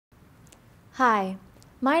Hi,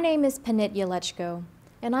 my name is Panit Yalechko,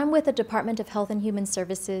 and I'm with the Department of Health and Human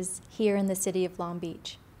Services here in the city of Long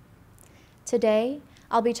Beach. Today,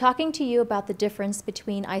 I'll be talking to you about the difference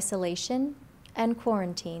between isolation and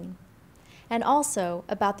quarantine, and also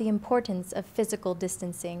about the importance of physical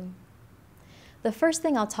distancing. The first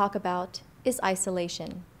thing I'll talk about is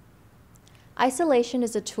isolation. Isolation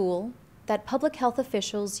is a tool that public health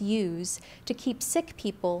officials use to keep sick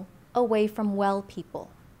people away from well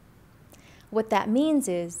people. What that means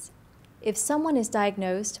is, if someone is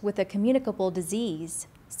diagnosed with a communicable disease,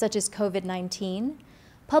 such as COVID-19,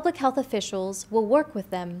 public health officials will work with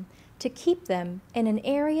them to keep them in an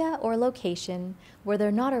area or location where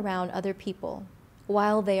they're not around other people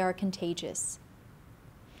while they are contagious.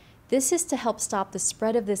 This is to help stop the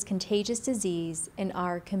spread of this contagious disease in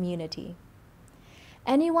our community.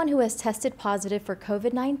 Anyone who has tested positive for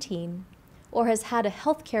COVID-19 or has had a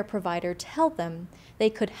healthcare provider tell them they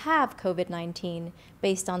could have COVID-19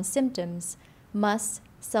 based on symptoms must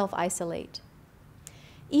self-isolate.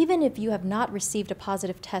 Even if you have not received a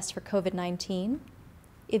positive test for COVID-19,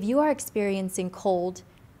 if you are experiencing cold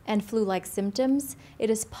and flu-like symptoms, it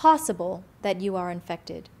is possible that you are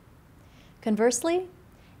infected. Conversely,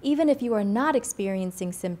 even if you are not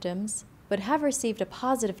experiencing symptoms but have received a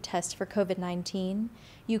positive test for COVID-19,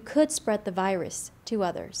 you could spread the virus to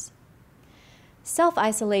others.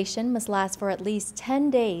 Self-isolation must last for at least 10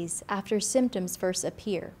 days after symptoms first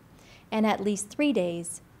appear, and at least 3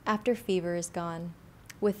 days after fever is gone,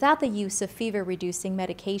 without the use of fever-reducing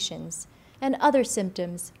medications and other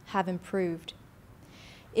symptoms have improved.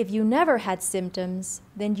 If you never had symptoms,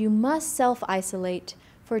 then you must self-isolate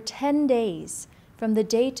for 10 days from the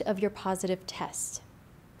date of your positive test.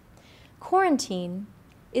 Quarantine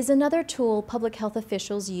is another tool public health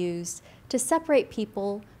officials use to separate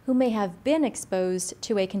people who may have been exposed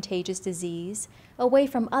to a contagious disease away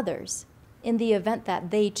from others in the event that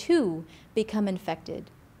they too become infected.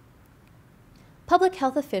 Public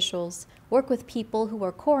health officials work with people who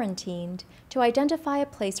are quarantined to identify a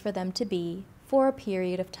place for them to be for a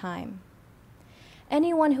period of time.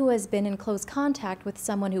 Anyone who has been in close contact with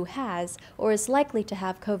someone who has or is likely to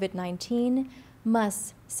have COVID-19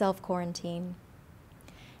 must self-quarantine.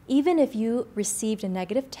 Even if you received a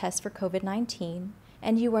negative test for COVID-19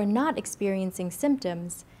 and you are not experiencing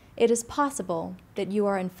symptoms, it is possible that you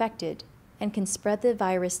are infected and can spread the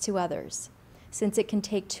virus to others, since it can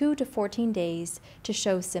take 2 to 14 days to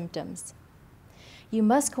show symptoms. You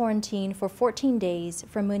must quarantine for 14 days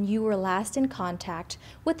from when you were last in contact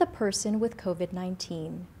with a person with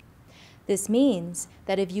COVID-19. This means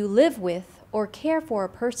that if you live with or care for a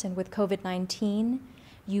person with COVID-19,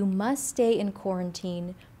 you must stay in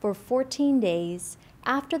quarantine for 14 days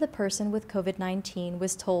after the person with COVID-19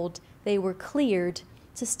 was told they were cleared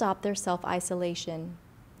to stop their self-isolation.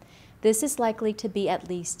 This is likely to be at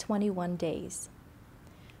least 21 days.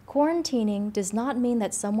 Quarantining does not mean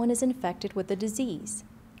that someone is infected with the disease,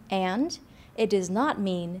 and it does not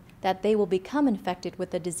mean that they will become infected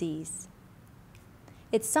with the disease.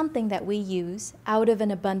 It's something that we use out of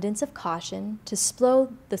an abundance of caution to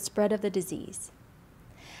slow the spread of the disease.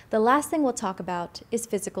 The last thing we'll talk about is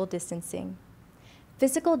physical distancing.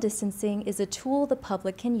 Physical distancing is a tool the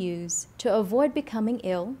public can use to avoid becoming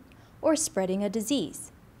ill or spreading a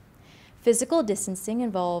disease. Physical distancing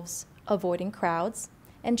involves avoiding crowds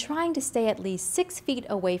and trying to stay at least 6 feet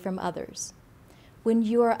away from others. When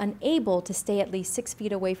you are unable to stay at least 6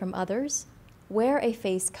 feet away from others, wear a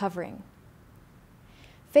face covering.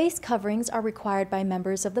 Face coverings are required by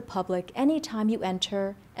members of the public anytime you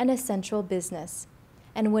enter an essential business,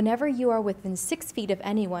 and whenever you are within 6 feet of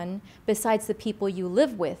anyone besides the people you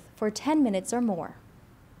live with for 10 minutes or more.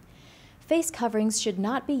 Face coverings should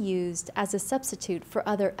not be used as a substitute for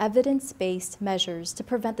other evidence-based measures to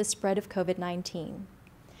prevent the spread of COVID-19.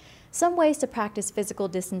 Some ways to practice physical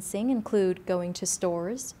distancing include going to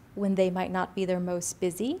stores when they might not be their most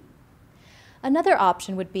busy. Another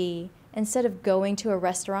option would be, instead of going to a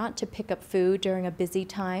restaurant to pick up food during a busy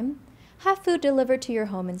time, have food delivered to your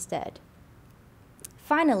home instead.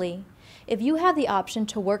 Finally, if you have the option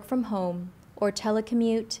to work from home or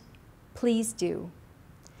telecommute, please do.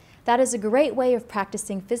 That is a great way of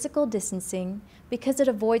practicing physical distancing because it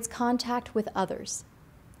avoids contact with others.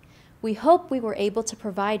 We hope we were able to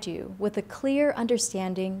provide you with a clear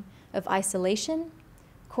understanding of isolation,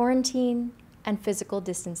 quarantine, and physical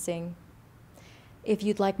distancing. If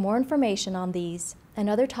you'd like more information on these and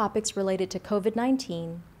other topics related to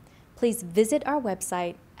COVID-19, please visit our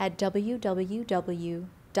website at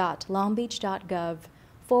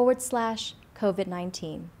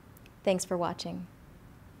www.longbeach.gov/COVID-19. Thanks for watching.